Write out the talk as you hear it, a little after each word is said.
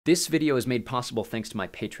This video is made possible thanks to my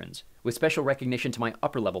patrons, with special recognition to my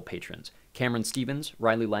upper-level patrons, Cameron Stevens,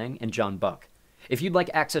 Riley Lang, and John Buck. If you'd like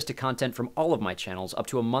access to content from all of my channels up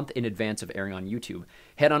to a month in advance of airing on YouTube,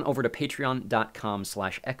 head on over to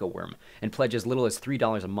patreon.com/echoworm and pledge as little as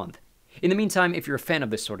 $3 a month. In the meantime, if you're a fan of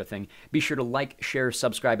this sort of thing, be sure to like, share,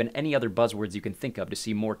 subscribe, and any other buzzwords you can think of to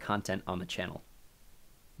see more content on the channel.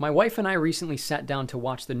 My wife and I recently sat down to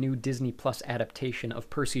watch the new Disney Plus adaptation of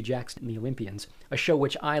Percy Jackson and the Olympians, a show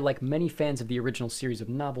which I, like many fans of the original series of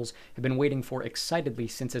novels, have been waiting for excitedly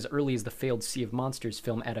since as early as the failed Sea of Monsters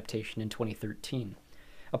film adaptation in 2013.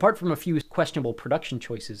 Apart from a few questionable production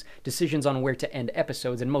choices, decisions on where to end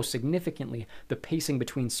episodes, and most significantly, the pacing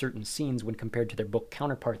between certain scenes when compared to their book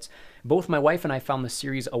counterparts, both my wife and I found the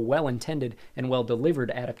series a well-intended and well-delivered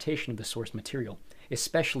adaptation of the source material,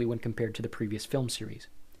 especially when compared to the previous film series.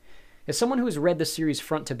 As someone who has read the series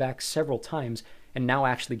front to back several times, and now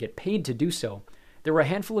actually get paid to do so, there were a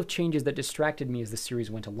handful of changes that distracted me as the series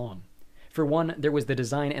went along. For one, there was the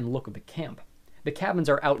design and look of the camp. The cabins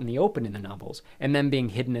are out in the open in the novels, and them being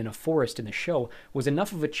hidden in a forest in the show was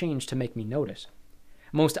enough of a change to make me notice.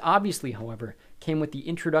 Most obviously, however, came with the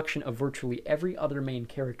introduction of virtually every other main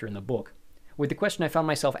character in the book, with the question I found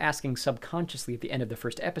myself asking subconsciously at the end of the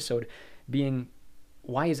first episode being,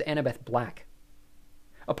 why is Annabeth black?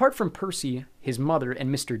 Apart from Percy, his mother,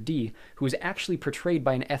 and Mr. D, who is actually portrayed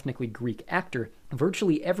by an ethnically Greek actor,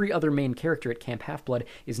 virtually every other main character at Camp Half-Blood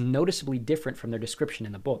is noticeably different from their description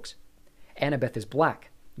in the books. Annabeth is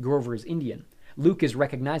black, Grover is Indian, Luke is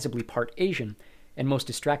recognizably part Asian, and most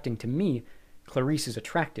distracting to me, Clarice is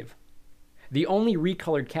attractive. The only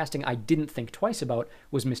recolored casting I didn't think twice about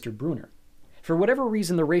was Mr. Brunner. For whatever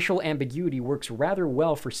reason, the racial ambiguity works rather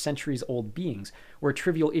well for centuries-old beings, where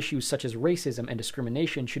trivial issues such as racism and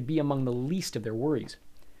discrimination should be among the least of their worries.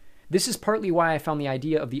 This is partly why I found the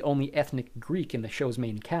idea of the only ethnic Greek in the show's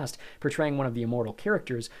main cast portraying one of the immortal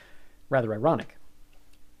characters rather ironic.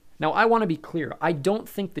 Now, I want to be clear, I don't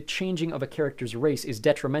think the changing of a character's race is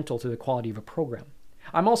detrimental to the quality of a program.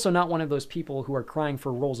 I'm also not one of those people who are crying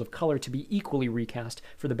for roles of color to be equally recast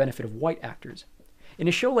for the benefit of white actors. In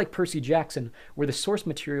a show like Percy Jackson, where the source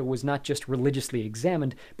material was not just religiously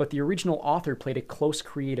examined, but the original author played a close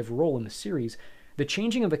creative role in the series, the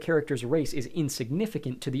changing of a character's race is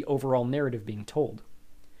insignificant to the overall narrative being told.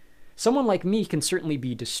 Someone like me can certainly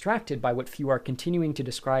be distracted by what few are continuing to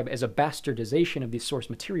describe as a bastardization of the source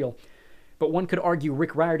material, but one could argue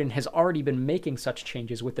Rick Riordan has already been making such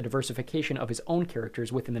changes with the diversification of his own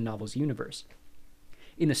characters within the novel's universe.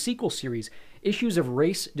 In the sequel series, issues of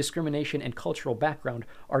race, discrimination, and cultural background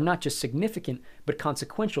are not just significant, but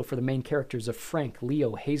consequential for the main characters of Frank,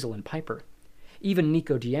 Leo, Hazel, and Piper. Even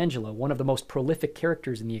Nico D'Angelo, one of the most prolific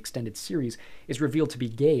characters in the extended series, is revealed to be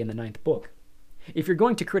gay in the 9th book. If you're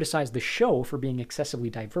going to criticize the show for being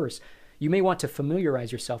excessively diverse, you may want to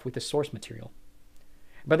familiarize yourself with the source material.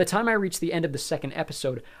 By the time I reached the end of the 2nd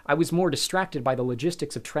episode, I was more distracted by the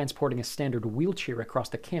logistics of transporting a standard wheelchair across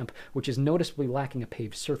the camp, which is noticeably lacking a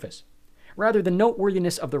paved surface. Rather, the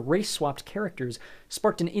noteworthiness of the race-swapped characters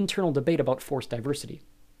sparked an internal debate about forced diversity,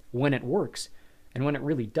 when it works, and when it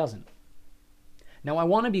really doesn't. Now, I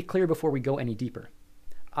want to be clear before we go any deeper.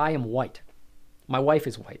 I am white. My wife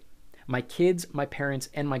is white. My kids, my parents,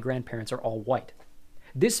 and my grandparents are all white.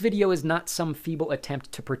 This video is not some feeble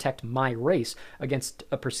attempt to protect my race against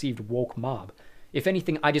a perceived woke mob. If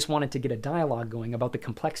anything, I just wanted to get a dialogue going about the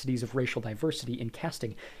complexities of racial diversity in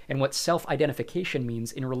casting and what self-identification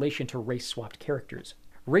means in relation to race-swapped characters.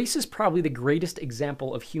 Race is probably the greatest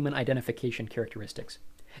example of human identification characteristics.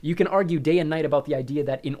 You can argue day and night about the idea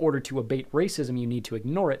that in order to abate racism, you need to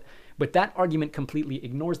ignore it, but that argument completely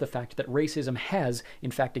ignores the fact that racism has,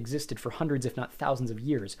 in fact, existed for hundreds if not thousands of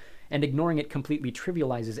years, and ignoring it completely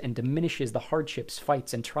trivializes and diminishes the hardships,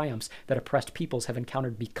 fights, and triumphs that oppressed peoples have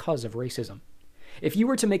encountered because of racism. If you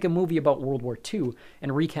were to make a movie about World War II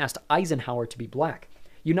and recast Eisenhower to be black,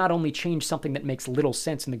 you not only change something that makes little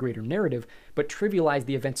sense in the greater narrative, but trivialize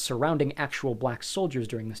the events surrounding actual black soldiers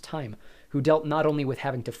during this time, who dealt not only with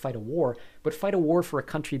having to fight a war, but fight a war for a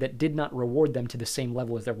country that did not reward them to the same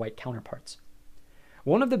level as their white counterparts.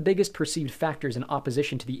 One of the biggest perceived factors in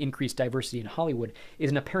opposition to the increased diversity in Hollywood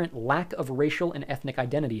is an apparent lack of racial and ethnic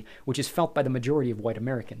identity, which is felt by the majority of white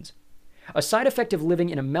Americans. A side effect of living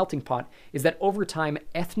in a melting pot is that over time,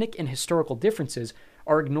 ethnic and historical differences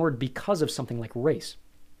are ignored because of something like race.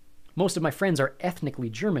 Most of my friends are ethnically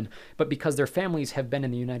German, but because their families have been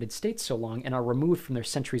in the United States so long and are removed from their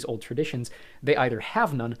centuries-old traditions, they either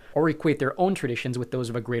have none or equate their own traditions with those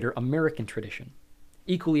of a greater American tradition,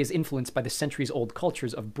 equally as influenced by the centuries-old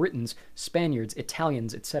cultures of Britons, Spaniards,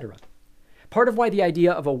 Italians, etc. Part of why the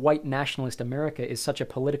idea of a white nationalist America is such a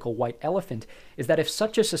political white elephant is that if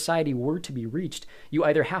such a society were to be reached, you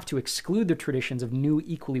either have to exclude the traditions of new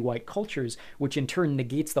equally white cultures, which in turn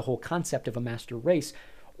negates the whole concept of a master race,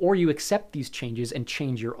 or you accept these changes and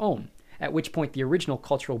change your own, at which point the original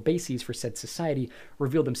cultural bases for said society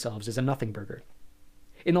reveal themselves as a nothing burger.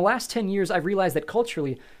 In the last 10 years, I've realized that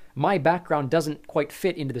culturally, my background doesn't quite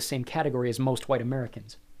fit into the same category as most white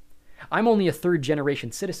Americans. I'm only a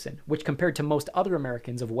third-generation citizen, which compared to most other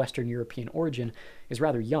Americans of Western European origin is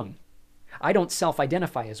rather young. I don't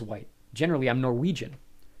self-identify as white. Generally, I'm Norwegian.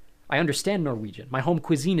 I understand Norwegian. My home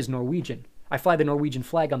cuisine is Norwegian. I fly the Norwegian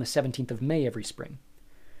flag on the 17th of May every spring.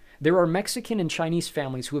 There are Mexican and Chinese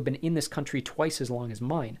families who have been in this country twice as long as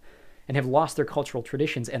mine and have lost their cultural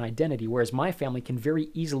traditions and identity, whereas my family can very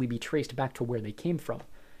easily be traced back to where they came from.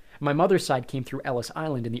 My mother's side came through Ellis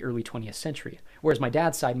Island in the early 20th century, whereas my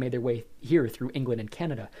dad's side made their way here through England and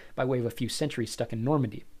Canada by way of a few centuries stuck in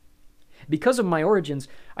Normandy. Because of my origins,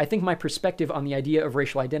 I think my perspective on the idea of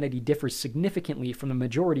racial identity differs significantly from the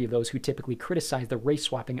majority of those who typically criticize the race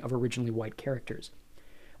swapping of originally white characters.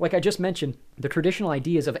 Like I just mentioned, the traditional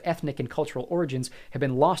ideas of ethnic and cultural origins have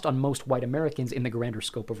been lost on most white Americans in the grander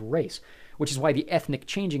scope of race, which is why the ethnic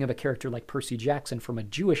changing of a character like Percy Jackson from a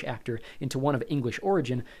Jewish actor into one of English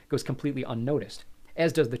origin goes completely unnoticed,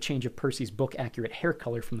 as does the change of Percy's book-accurate hair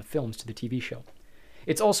color from the films to the TV show.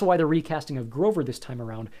 It's also why the recasting of Grover this time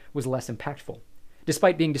around was less impactful.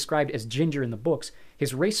 Despite being described as ginger in the books,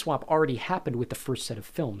 his race swap already happened with the first set of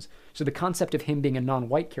films, so the concept of him being a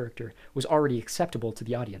non-white character was already acceptable to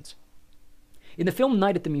the audience. In the film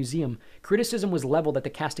Night at the Museum, criticism was leveled at the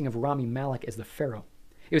casting of Rami Malek as the Pharaoh.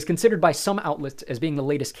 It was considered by some outlets as being the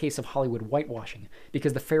latest case of Hollywood whitewashing,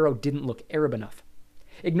 because the Pharaoh didn't look Arab enough.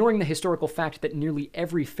 Ignoring the historical fact that nearly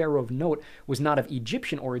every pharaoh of note was not of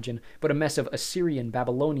Egyptian origin, but a mess of Assyrian,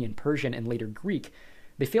 Babylonian, Persian, and later Greek,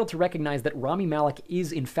 they failed to recognize that Rami Malek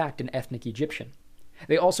is in fact an ethnic Egyptian.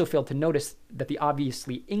 They also failed to notice that the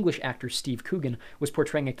obviously English actor Steve Coogan was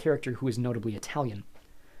portraying a character who is notably Italian.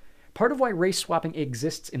 Part of why race swapping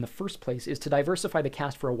exists in the first place is to diversify the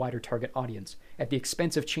cast for a wider target audience, at the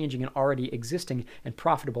expense of changing an already existing and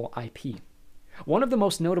profitable IP. One of the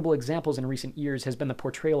most notable examples in recent years has been the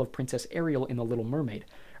portrayal of Princess Ariel in The Little Mermaid,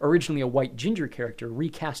 originally a white ginger character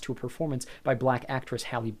recast to a performance by black actress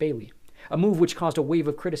Halle Bailey, a move which caused a wave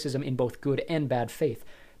of criticism in both good and bad faith.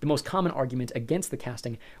 The most common argument against the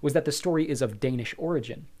casting was that the story is of Danish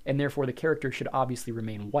origin, and therefore the character should obviously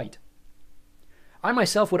remain white. I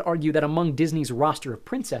myself would argue that among Disney's roster of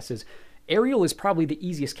princesses, Ariel is probably the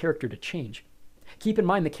easiest character to change. Keep in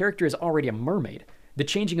mind the character is already a mermaid. The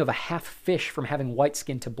changing of a half fish from having white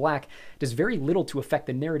skin to black does very little to affect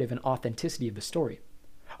the narrative and authenticity of the story.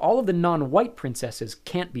 All of the non-white princesses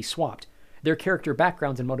can't be swapped. Their character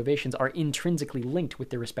backgrounds and motivations are intrinsically linked with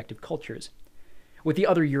their respective cultures. With the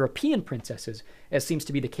other European princesses, as seems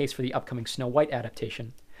to be the case for the upcoming Snow White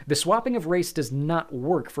adaptation, the swapping of race does not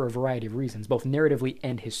work for a variety of reasons, both narratively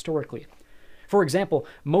and historically. For example,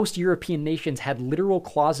 most European nations had literal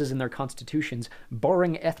clauses in their constitutions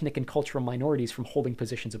barring ethnic and cultural minorities from holding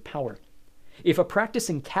positions of power. If a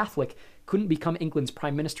practicing Catholic couldn't become England's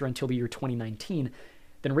prime minister until the year 2019,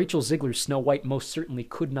 then Rachel Zegler's Snow White most certainly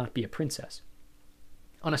could not be a princess.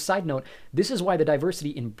 On a side note, this is why the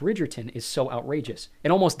diversity in Bridgerton is so outrageous,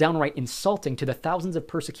 and almost downright insulting to the thousands of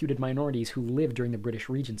persecuted minorities who lived during the British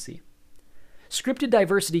Regency. Scripted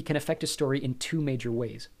diversity can affect a story in two major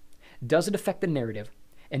ways. Does it affect the narrative,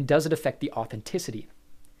 and does it affect the authenticity?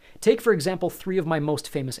 Take, for example, three of my most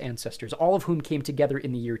famous ancestors, all of whom came together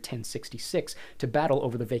in the year 1066 to battle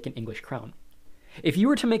over the vacant English crown. If you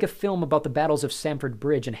were to make a film about the battles of Stamford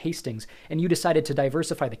Bridge and Hastings, and you decided to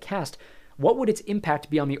diversify the cast, what would its impact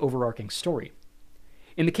be on the overarching story?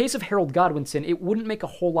 In the case of Harold Godwinson, it wouldn't make a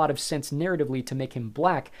whole lot of sense narratively to make him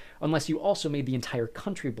black unless you also made the entire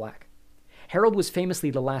country black. Harold was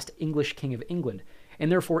famously the last English king of England,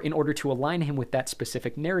 and therefore in order to align him with that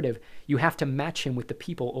specific narrative, you have to match him with the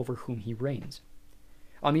people over whom he reigns.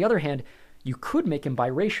 On the other hand, you could make him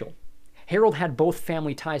biracial. Harold had both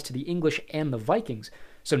family ties to the English and the Vikings,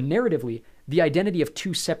 so narratively, the identity of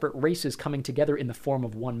two separate races coming together in the form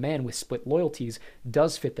of one man with split loyalties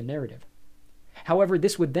does fit the narrative. However,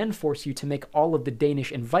 this would then force you to make all of the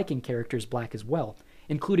Danish and Viking characters black as well,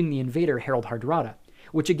 including the invader Harald Hardrada,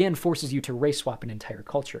 which again forces you to race swap an entire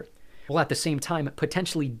culture, while at the same time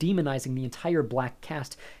potentially demonizing the entire black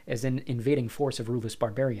cast as an invading force of ruthless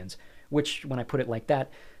barbarians, which, when I put it like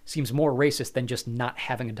that, seems more racist than just not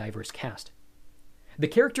having a diverse cast. The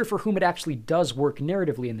character for whom it actually does work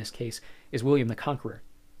narratively in this case is William the Conqueror.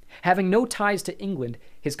 Having no ties to England,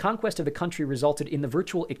 his conquest of the country resulted in the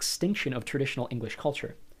virtual extinction of traditional English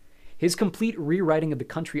culture. His complete rewriting of the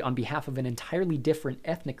country on behalf of an entirely different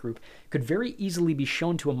ethnic group could very easily be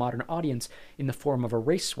shown to a modern audience in the form of a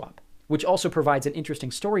race swap, which also provides an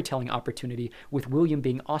interesting storytelling opportunity with William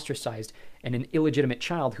being ostracized and an illegitimate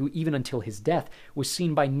child who, even until his death, was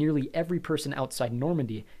seen by nearly every person outside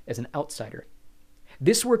Normandy as an outsider.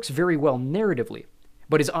 This works very well narratively,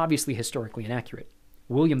 but is obviously historically inaccurate.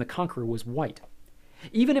 William the Conqueror was white.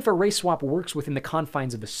 Even if a race swap works within the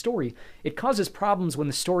confines of the story, it causes problems when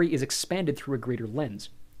the story is expanded through a greater lens.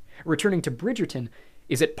 Returning to Bridgerton,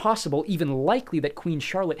 is it possible, even likely, that Queen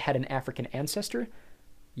Charlotte had an African ancestor?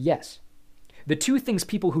 Yes. The two things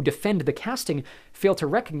people who defend the casting fail to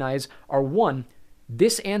recognize are, one,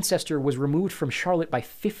 this ancestor was removed from Charlotte by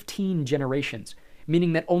 15 generations,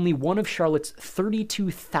 meaning that only one of Charlotte's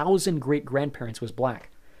 32,000 great-grandparents was black.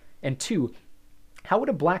 And two, how would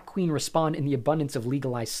a black queen respond in the abundance of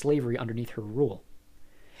legalized slavery underneath her rule?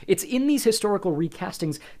 It's in these historical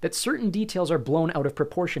recastings that certain details are blown out of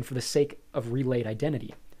proportion for the sake of relayed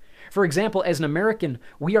identity. For example, as an American,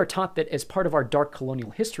 we are taught that as part of our dark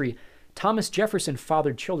colonial history, Thomas Jefferson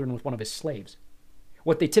fathered children with one of his slaves.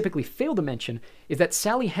 What they typically fail to mention is that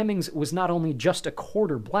Sally Hemings was not only just a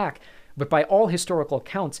quarter black, but by all historical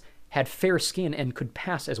accounts had fair skin and could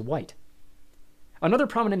pass as white. Another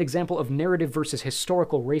prominent example of narrative versus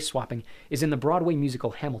historical race swapping is in the Broadway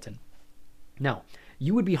musical Hamilton. Now,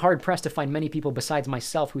 you would be hard-pressed to find many people besides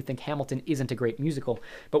myself who think Hamilton isn't a great musical,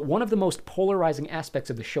 but one of the most polarizing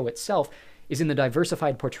aspects of the show itself is in the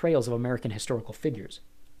diversified portrayals of American historical figures.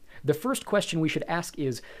 The first question we should ask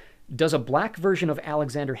is, does a black version of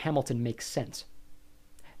Alexander Hamilton make sense?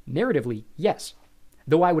 Narratively, yes,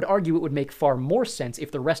 though I would argue it would make far more sense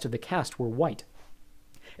if the rest of the cast were white.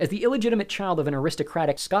 As the illegitimate child of an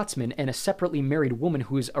aristocratic Scotsman and a separately married woman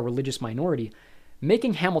who is a religious minority,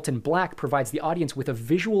 making Hamilton black provides the audience with a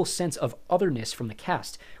visual sense of otherness from the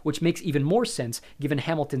cast, which makes even more sense given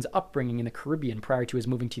Hamilton's upbringing in the Caribbean prior to his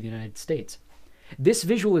moving to the United States. This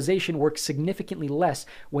visualization works significantly less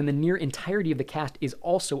when the near entirety of the cast is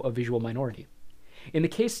also a visual minority. In the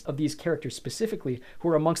case of these characters specifically, who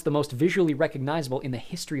are amongst the most visually recognizable in the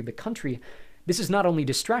history of the country, this is not only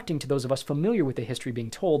distracting to those of us familiar with the history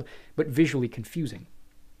being told, but visually confusing.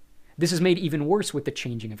 This is made even worse with the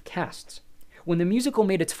changing of casts. When the musical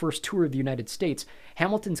made its first tour of the United States,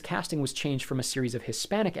 Hamilton's casting was changed from a series of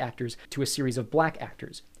Hispanic actors to a series of black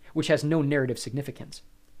actors, which has no narrative significance.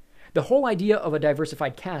 The whole idea of a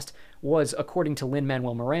diversified cast was, according to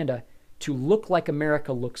Lin-Manuel Miranda, to look like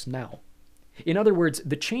America looks now. In other words,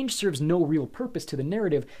 the change serves no real purpose to the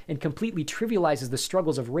narrative and completely trivializes the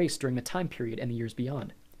struggles of race during the time period and the years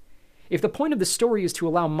beyond. If the point of the story is to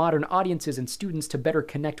allow modern audiences and students to better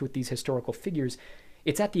connect with these historical figures,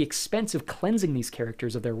 it's at the expense of cleansing these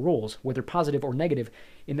characters of their roles, whether positive or negative,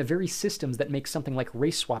 in the very systems that make something like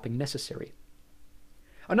race swapping necessary.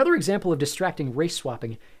 Another example of distracting race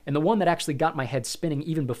swapping, and the one that actually got my head spinning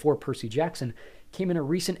even before Percy Jackson, came in a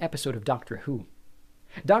recent episode of Doctor Who.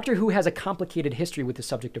 Doctor Who has a complicated history with the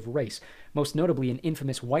subject of race, most notably in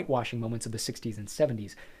infamous whitewashing moments of the 60s and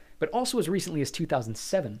 70s, but also as recently as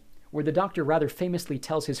 2007, where the Doctor rather famously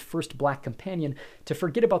tells his first black companion to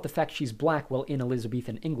forget about the fact she's black while in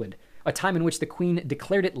Elizabethan England, a time in which the Queen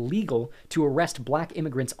declared it legal to arrest black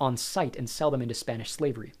immigrants on sight and sell them into Spanish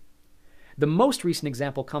slavery. The most recent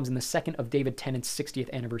example comes in the second of David Tennant's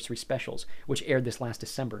 60th anniversary specials, which aired this last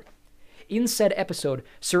December. In said episode,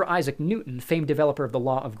 Sir Isaac Newton, famed developer of the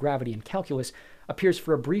law of gravity and calculus, appears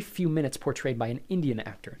for a brief few minutes portrayed by an Indian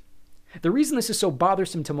actor. The reason this is so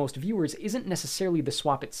bothersome to most viewers isn't necessarily the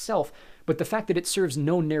swap itself, but the fact that it serves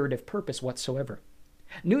no narrative purpose whatsoever.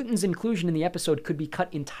 Newton's inclusion in the episode could be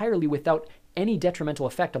cut entirely without any detrimental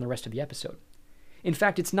effect on the rest of the episode. In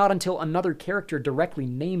fact, it's not until another character directly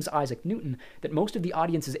names Isaac Newton that most of the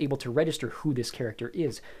audience is able to register who this character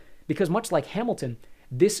is, because much like Hamilton,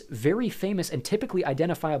 this very famous and typically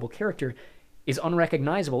identifiable character is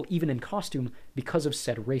unrecognizable even in costume because of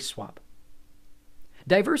said race swap.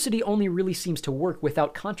 Diversity only really seems to work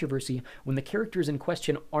without controversy when the characters in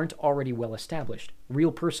question aren't already well established,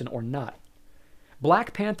 real person or not.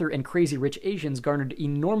 Black Panther and Crazy Rich Asians garnered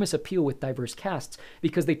enormous appeal with diverse casts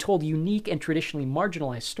because they told unique and traditionally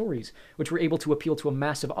marginalized stories, which were able to appeal to a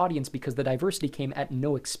massive audience because the diversity came at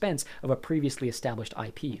no expense of a previously established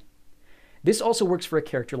IP. This also works for a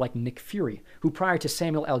character like Nick Fury, who prior to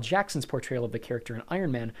Samuel L. Jackson's portrayal of the character in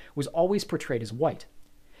Iron Man was always portrayed as white.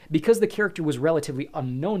 Because the character was relatively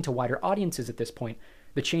unknown to wider audiences at this point,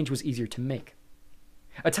 the change was easier to make.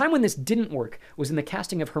 A time when this didn't work was in the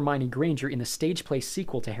casting of Hermione Granger in the stage play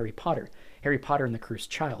sequel to Harry Potter and the Cursed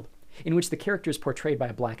Child, in which the character is portrayed by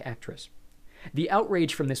a black actress. The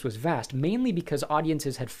outrage from this was vast, mainly because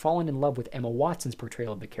audiences had fallen in love with Emma Watson's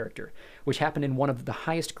portrayal of the character, which happened in one of the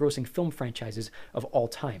highest-grossing film franchises of all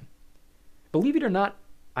time. Believe it or not,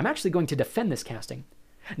 I'm actually going to defend this casting.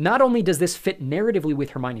 Not only does this fit narratively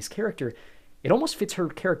with Hermione's character, it almost fits her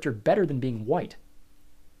character better than being white.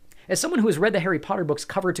 As someone who has read the Harry Potter books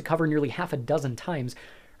cover to cover nearly half a dozen times,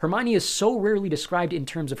 Hermione is so rarely described in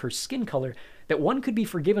terms of her skin color that one could be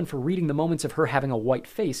forgiven for reading the moments of her having a white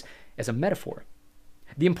face as a metaphor.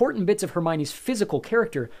 The important bits of Hermione's physical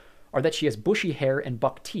character are that she has bushy hair and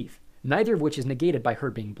buck teeth, neither of which is negated by her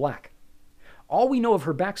being black. All we know of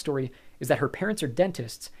her backstory is that her parents are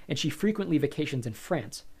dentists and she frequently vacations in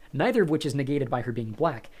France, neither of which is negated by her being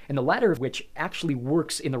black, and the latter of which actually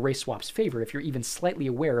works in the race swap's favor if you're even slightly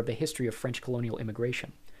aware of the history of French colonial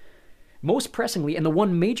immigration. Most pressingly, and the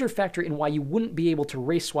one major factor in why you wouldn't be able to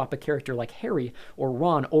race swap a character like Harry or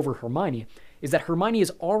Ron over Hermione, is that Hermione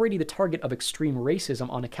is already the target of extreme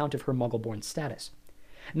racism on account of her Muggle-born status.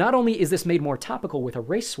 Not only is this made more topical with a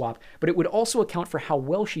race swap, but it would also account for how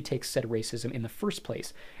well she takes said racism in the first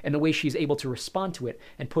place, and the way she's able to respond to it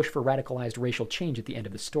and push for radicalized racial change at the end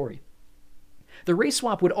of the story. The race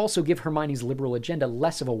swap would also give Hermione's liberal agenda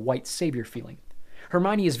less of a white savior feeling.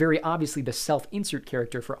 Hermione is very obviously the self-insert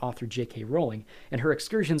character for author J.K. Rowling, and her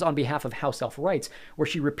excursions on behalf of House Elf rights, where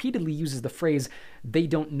she repeatedly uses the phrase, "they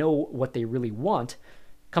don't know what they really want,"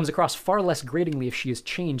 comes across far less gratingly if she is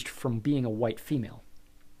changed from being a white female.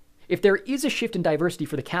 If there is a shift in diversity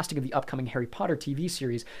for the casting of the upcoming Harry Potter TV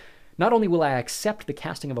series, not only will I accept the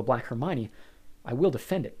casting of a black Hermione, I will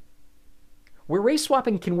defend it. Where race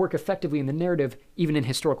swapping can work effectively in the narrative, even in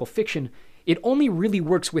historical fiction, it only really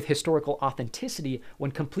works with historical authenticity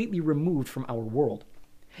when completely removed from our world.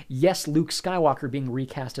 Yes, Luke Skywalker being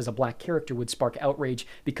recast as a black character would spark outrage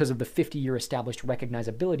because of the 50-year established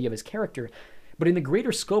recognizability of his character, but in the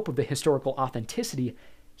greater scope of the historical authenticity,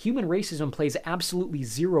 human racism plays absolutely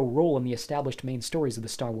zero role in the established main stories of the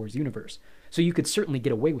Star Wars universe, so you could certainly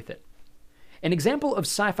get away with it. An example of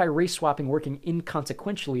sci-fi race swapping working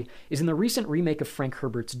inconsequentially is in the recent remake of Frank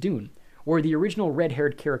Herbert's Dune, where the original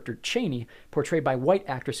red-haired character Chani, portrayed by white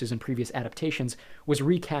actresses in previous adaptations, was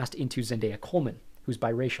recast into Zendaya Coleman, who's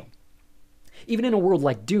biracial. Even in a world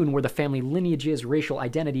like Dune, where the family lineages, racial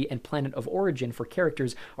identity, and planet of origin for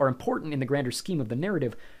characters are important in the grander scheme of the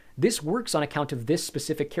narrative, this works on account of this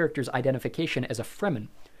specific character's identification as a Fremen.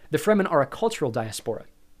 The Fremen are a cultural diaspora,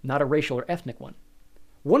 not a racial or ethnic one.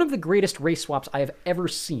 One of the greatest race swaps I have ever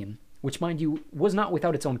seen, which mind you was not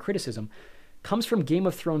without its own criticism, comes from Game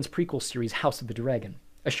of Thrones prequel series House of the Dragon,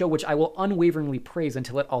 a show which I will unwaveringly praise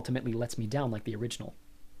until it ultimately lets me down like the original.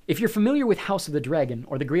 If you're familiar with House of the Dragon,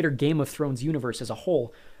 or the greater Game of Thrones universe as a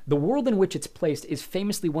whole, the world in which it's placed is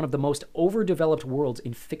famously one of the most overdeveloped worlds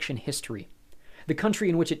in fiction history. The country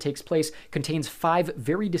in which it takes place contains 5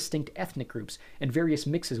 very distinct ethnic groups and various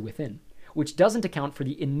mixes within, which doesn't account for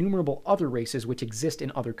the innumerable other races which exist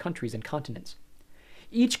in other countries and continents.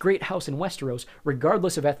 Each great house in Westeros,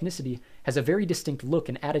 regardless of ethnicity, has a very distinct look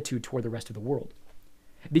and attitude toward the rest of the world.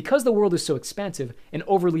 Because the world is so expansive and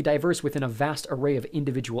overly diverse within a vast array of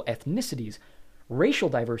individual ethnicities, racial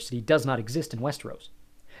diversity does not exist in Westeros.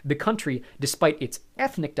 The country, despite its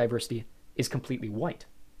ethnic diversity, is completely white.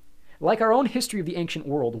 Like our own history of the ancient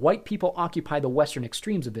world, white people occupy the western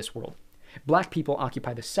extremes of this world. Black people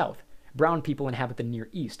occupy the south. Brown people inhabit the Near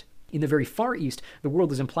East. In the very Far East, the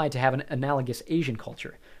world is implied to have an analogous Asian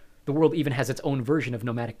culture. The world even has its own version of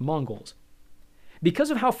nomadic Mongols. Because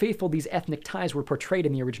of how faithful these ethnic ties were portrayed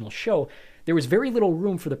in the original show, there was very little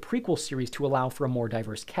room for the prequel series to allow for a more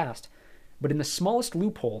diverse cast. But in the smallest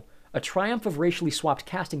loophole, a triumph of racially swapped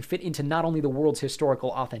casting fit into not only the world's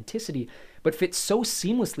historical authenticity, but fit so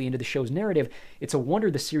seamlessly into the show's narrative, it's a wonder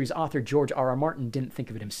the series author George R.R. Martin didn't think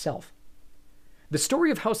of it himself. The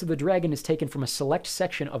story of House of the Dragon is taken from a select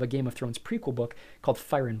section of a Game of Thrones prequel book called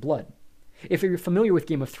Fire and Blood. If you're familiar with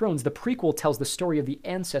Game of Thrones, the prequel tells the story of the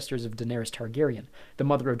ancestors of Daenerys Targaryen, the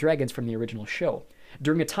mother of dragons from the original show,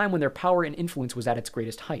 during a time when their power and influence was at its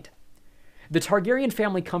greatest height. The Targaryen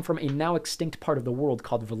family come from a now extinct part of the world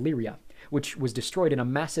called Valyria, which was destroyed in a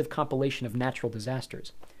massive compilation of natural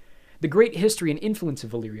disasters. The great history and influence of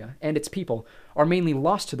Valyria, and its people, are mainly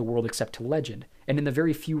lost to the world except to legend, and in the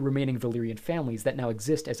very few remaining Valyrian families that now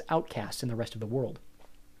exist as outcasts in the rest of the world.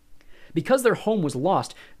 Because their home was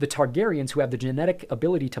lost, the Targaryens, who have the genetic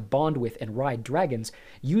ability to bond with and ride dragons,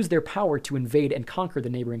 use their power to invade and conquer the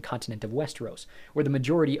neighboring continent of Westeros, where the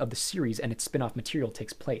majority of the series and its spin-off material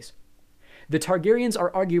takes place. The Targaryens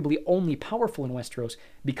are arguably only powerful in Westeros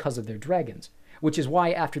because of their dragons, which is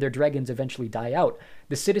why after their dragons eventually die out,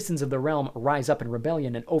 the citizens of the realm rise up in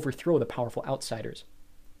rebellion and overthrow the powerful outsiders.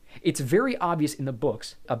 It's very obvious in the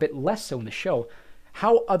books, a bit less so in the show,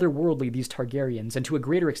 how otherworldly these Targaryens, and to a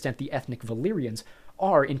greater extent the ethnic Valyrians,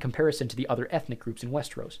 are in comparison to the other ethnic groups in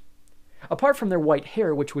Westeros. Apart from their white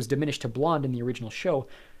hair, which was diminished to blonde in the original show,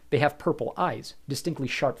 they have purple eyes, distinctly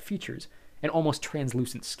sharp features, and almost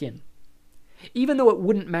translucent skin. Even though it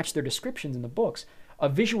wouldn't match their descriptions in the books, a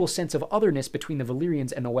visual sense of otherness between the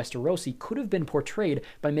Valyrians and the Westerosi could have been portrayed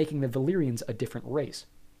by making the Valyrians a different race.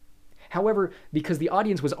 However, because the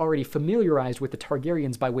audience was already familiarized with the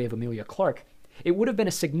Targaryens by way of Emilia Clarke, it would have been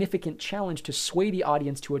a significant challenge to sway the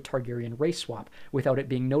audience to a Targaryen race swap without it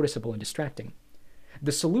being noticeable and distracting.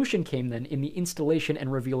 The solution came then in the installation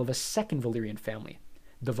and reveal of a second Valyrian family,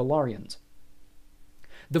 the Velaryons.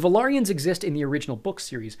 The Velaryons exist in the original book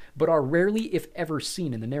series, but are rarely, if ever,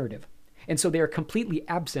 seen in the narrative, and so they are completely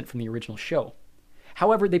absent from the original show.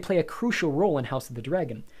 However, they play a crucial role in House of the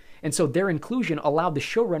Dragon, and so their inclusion allowed the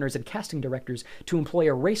showrunners and casting directors to employ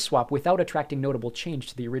a race swap without attracting notable change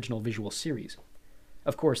to the original visual series.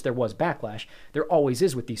 Of course, there was backlash. There always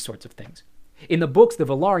is with these sorts of things. In the books, the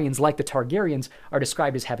Velaryons, like the Targaryens, are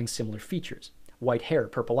described as having similar features: white hair,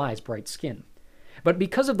 purple eyes, bright skin. But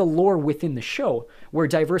because of the lore within the show, where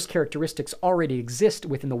diverse characteristics already exist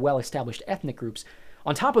within the well-established ethnic groups,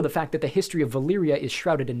 on top of the fact that the history of Valyria is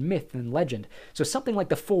shrouded in myth and legend, so something like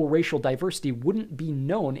the full racial diversity wouldn't be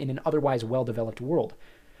known in an otherwise well-developed world.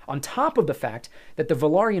 On top of the fact that the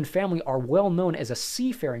Velaryon family are well known as a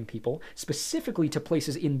seafaring people, specifically to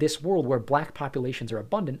places in this world where black populations are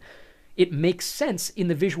abundant, it makes sense in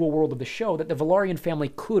the visual world of the show that the Velaryon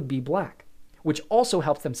family could be black, which also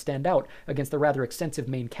helps them stand out against the rather extensive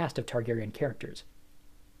main cast of Targaryen characters.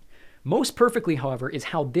 Most perfectly, however, is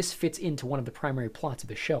how this fits into one of the primary plots of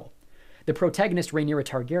the show. The protagonist, Rhaenyra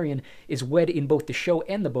Targaryen, is wed in both the show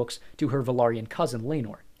and the books to her Velaryon cousin,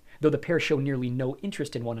 Laenor, though the pair show nearly no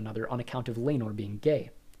interest in one another on account of Laenor being gay.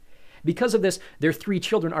 Because of this, their 3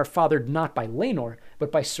 children are fathered not by Laenor,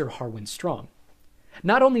 but by Sir Harwin Strong.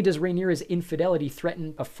 Not only does Rhaenyra's infidelity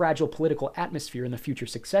threaten a fragile political atmosphere in the future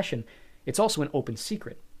succession, it's also an open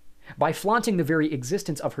secret. By flaunting the very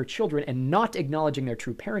existence of her children and not acknowledging their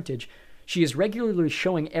true parentage, she is regularly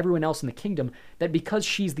showing everyone else in the kingdom that because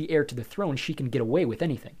she's the heir to the throne, she can get away with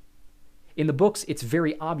anything. In the books, it's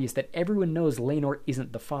very obvious that everyone knows Laenor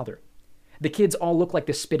isn't the father. The kids all look like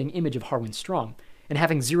the spitting image of Harwin Strong, and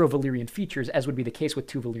having 0 Valyrian features, as would be the case with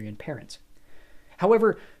 2 Valyrian parents.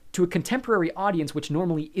 However, to a contemporary audience which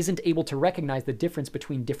normally isn't able to recognize the difference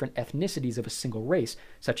between different ethnicities of a single race,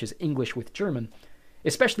 such as English with German,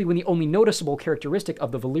 especially when the only noticeable characteristic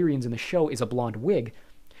of the Valyrians in the show is a blonde wig,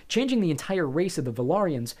 changing the entire race of the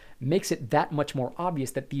Velaryons makes it that much more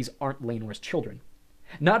obvious that these aren't Laenor's children.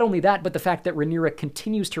 Not only that, but the fact that Rhaenyra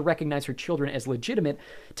continues to recognize her children as legitimate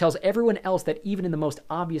tells everyone else that even in the most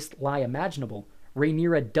obvious lie imaginable,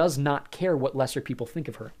 Rhaenyra does not care what lesser people think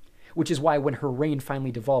of her, which is why when her reign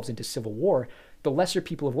finally devolves into civil war, the lesser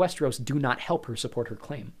people of Westeros do not help her support her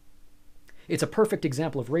claim. It's a perfect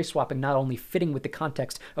example of race swapping not only fitting with the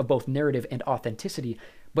context of both narrative and authenticity,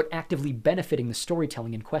 but actively benefiting the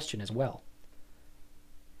storytelling in question as well.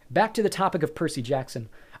 Back to the topic of Percy Jackson,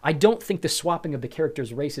 I don't think the swapping of the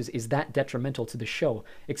characters' races is that detrimental to the show,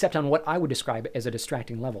 except on what I would describe as a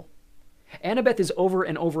distracting level. Annabeth is over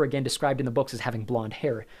and over again described in the books as having blonde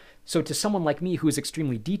hair, so to someone like me who is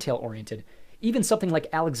extremely detail-oriented, even something like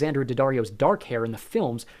Alexandra Daddario's dark hair in the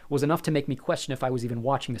films was enough to make me question if I was even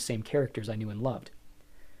watching the same characters I knew and loved.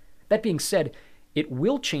 That being said, it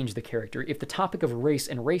will change the character if the topic of race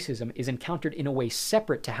and racism is encountered in a way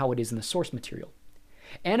separate to how it is in the source material.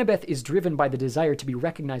 Annabeth is driven by the desire to be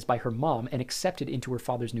recognized by her mom and accepted into her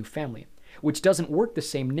father's new family, which doesn't work the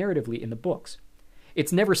same narratively in the books.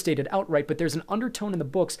 It's never stated outright, but there's an undertone in the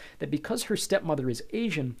books that because her stepmother is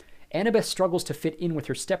Asian, Annabeth struggles to fit in with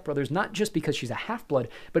her stepbrothers not just because she's a half-blood,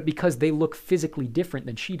 but because they look physically different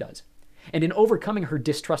than she does. And in overcoming her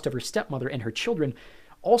distrust of her stepmother and her children,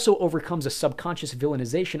 also overcomes a subconscious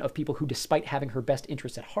villainization of people who, despite having her best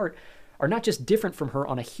interests at heart, are not just different from her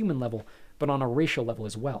on a human level, but on a racial level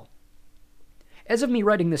as well. As of me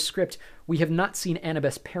writing this script, we have not seen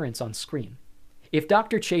Annabeth's parents on screen. If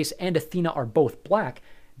Dr. Chase and Athena are both black,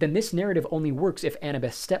 then this narrative only works if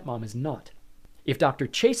Annabeth's stepmom is not. If Dr.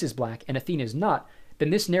 Chase is black and Athena is not, then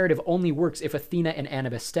this narrative only works if Athena and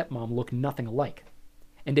Annabeth's stepmom look nothing alike.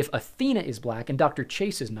 And if Athena is black and Dr.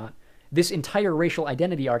 Chase is not, This entire racial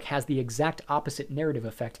identity arc has the exact opposite narrative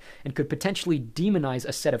effect and could potentially demonize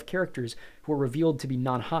a set of characters who are revealed to be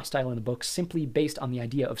non-hostile in the book simply based on the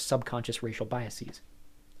idea of subconscious racial biases.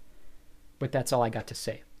 But that's all I got to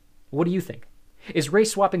say. What do you think? Is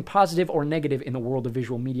race swapping positive or negative in the world of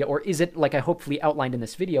visual media, or is it, like I hopefully outlined in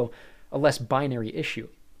this video, a less binary issue?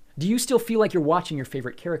 Do you still feel like you're watching your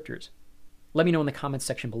favorite characters? Let me know in the comments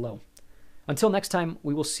section below. Until next time,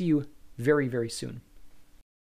 we will see you very, very soon.